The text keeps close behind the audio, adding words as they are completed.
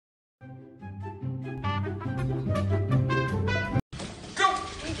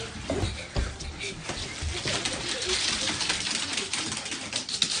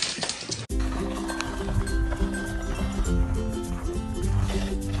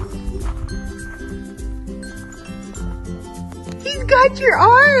got your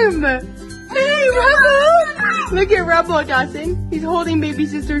arm! Hey, Rebel! Look at Rebel, Dawson. He's holding baby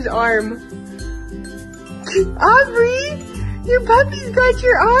sister's arm. Aubrey! Your puppy's got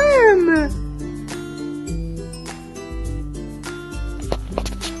your arm!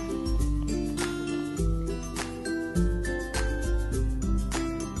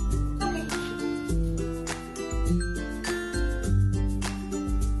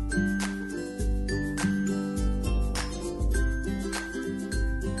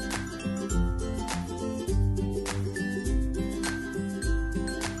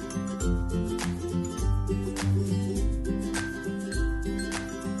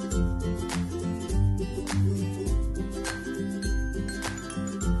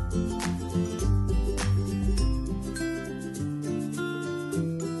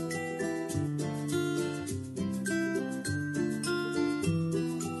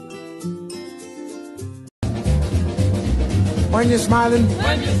 When you're smiling,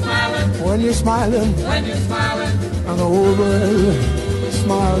 when you're smiling, and the whole world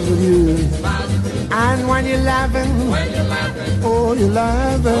smiles with you. And when you're laughing, oh, you're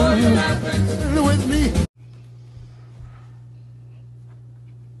laughing with me.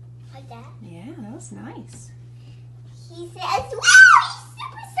 Like that? Yeah, that was nice. He says, wow, he's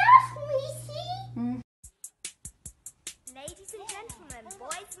super soft, Lucy. Ladies and gentlemen,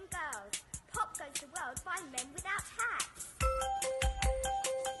 boys and girls, pop goes the world by men without hats.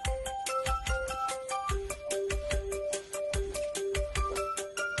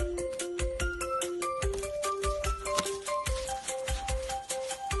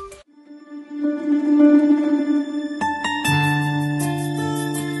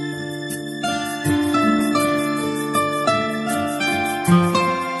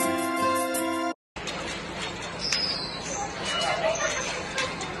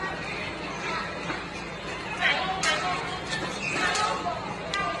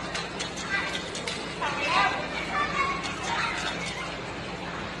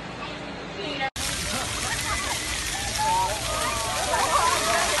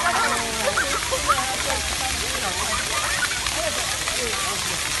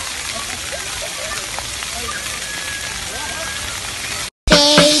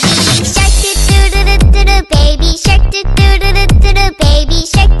 Baby shark, do do do do do do. Baby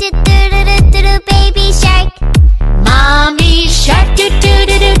shark, do do do do do do. Baby shark. Mommy shark, do do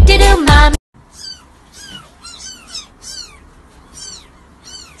do do do do. Mom.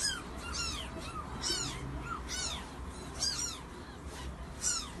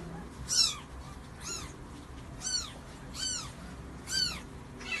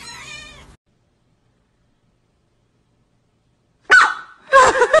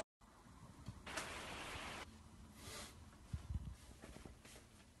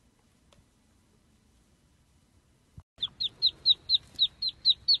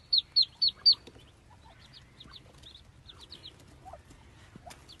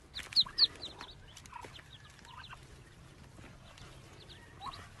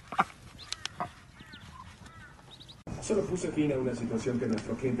 Solo puse fin a una situación que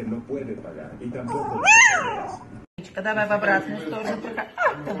nuestro cliente no puede pagar y tampoco... Давай в обратную сторону.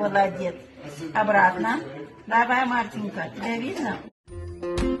 Ты молодец. Обратно. Давай, Мартинка. Тебя видно?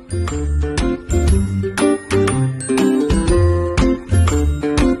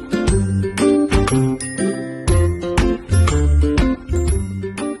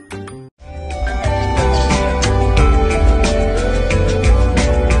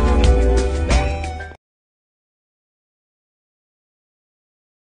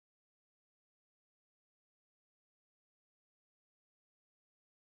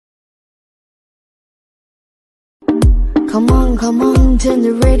 Come on, turn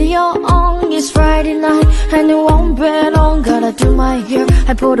the radio on. It's Friday night and it won't be long. Gotta do my hair,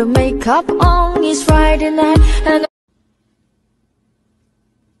 I put the makeup on. It's Friday night and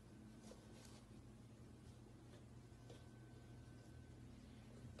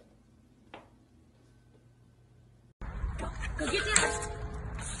Go get down.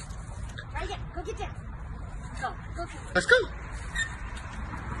 Right here, go get down. Go. Let's go.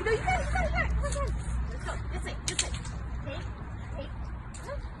 No, you got it. Let's go. This way. Take.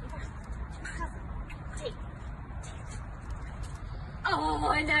 Take. Oh,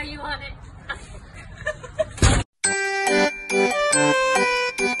 I know you want it.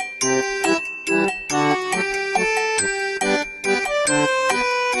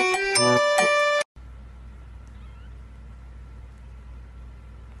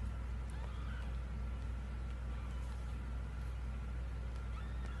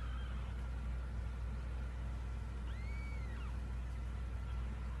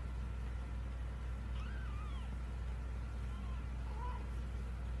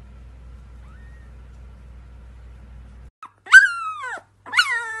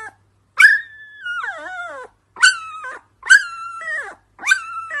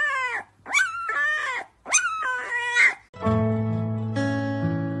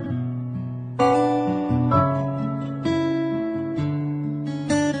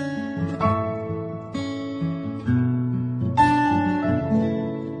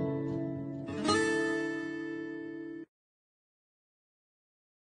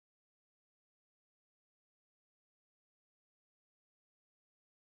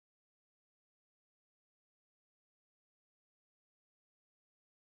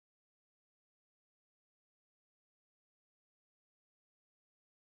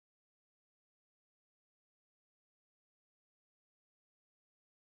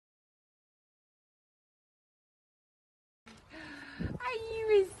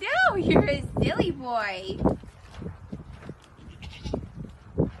 you're a silly boy.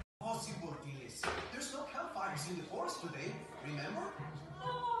 There's no campfires in the forest today, remember?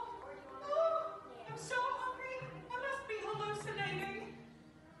 I'm so hungry. I must be hallucinating.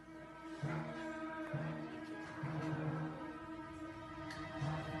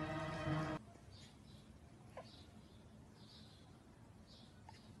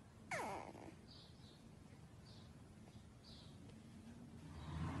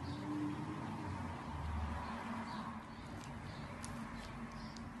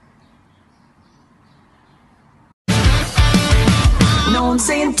 No one's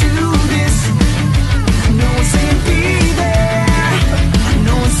saying do this. No one's saying be there.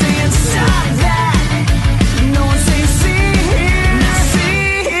 No one's saying stop that. No one's saying see here. Now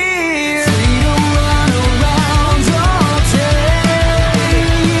see here. Freedom run around all day.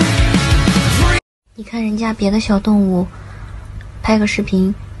 你看人家别的小动物拍个视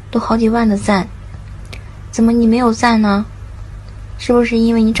频都好几万的赞，怎么你没有赞呢？是不是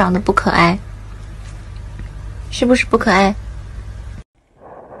因为你长得不可爱？是不是不可爱？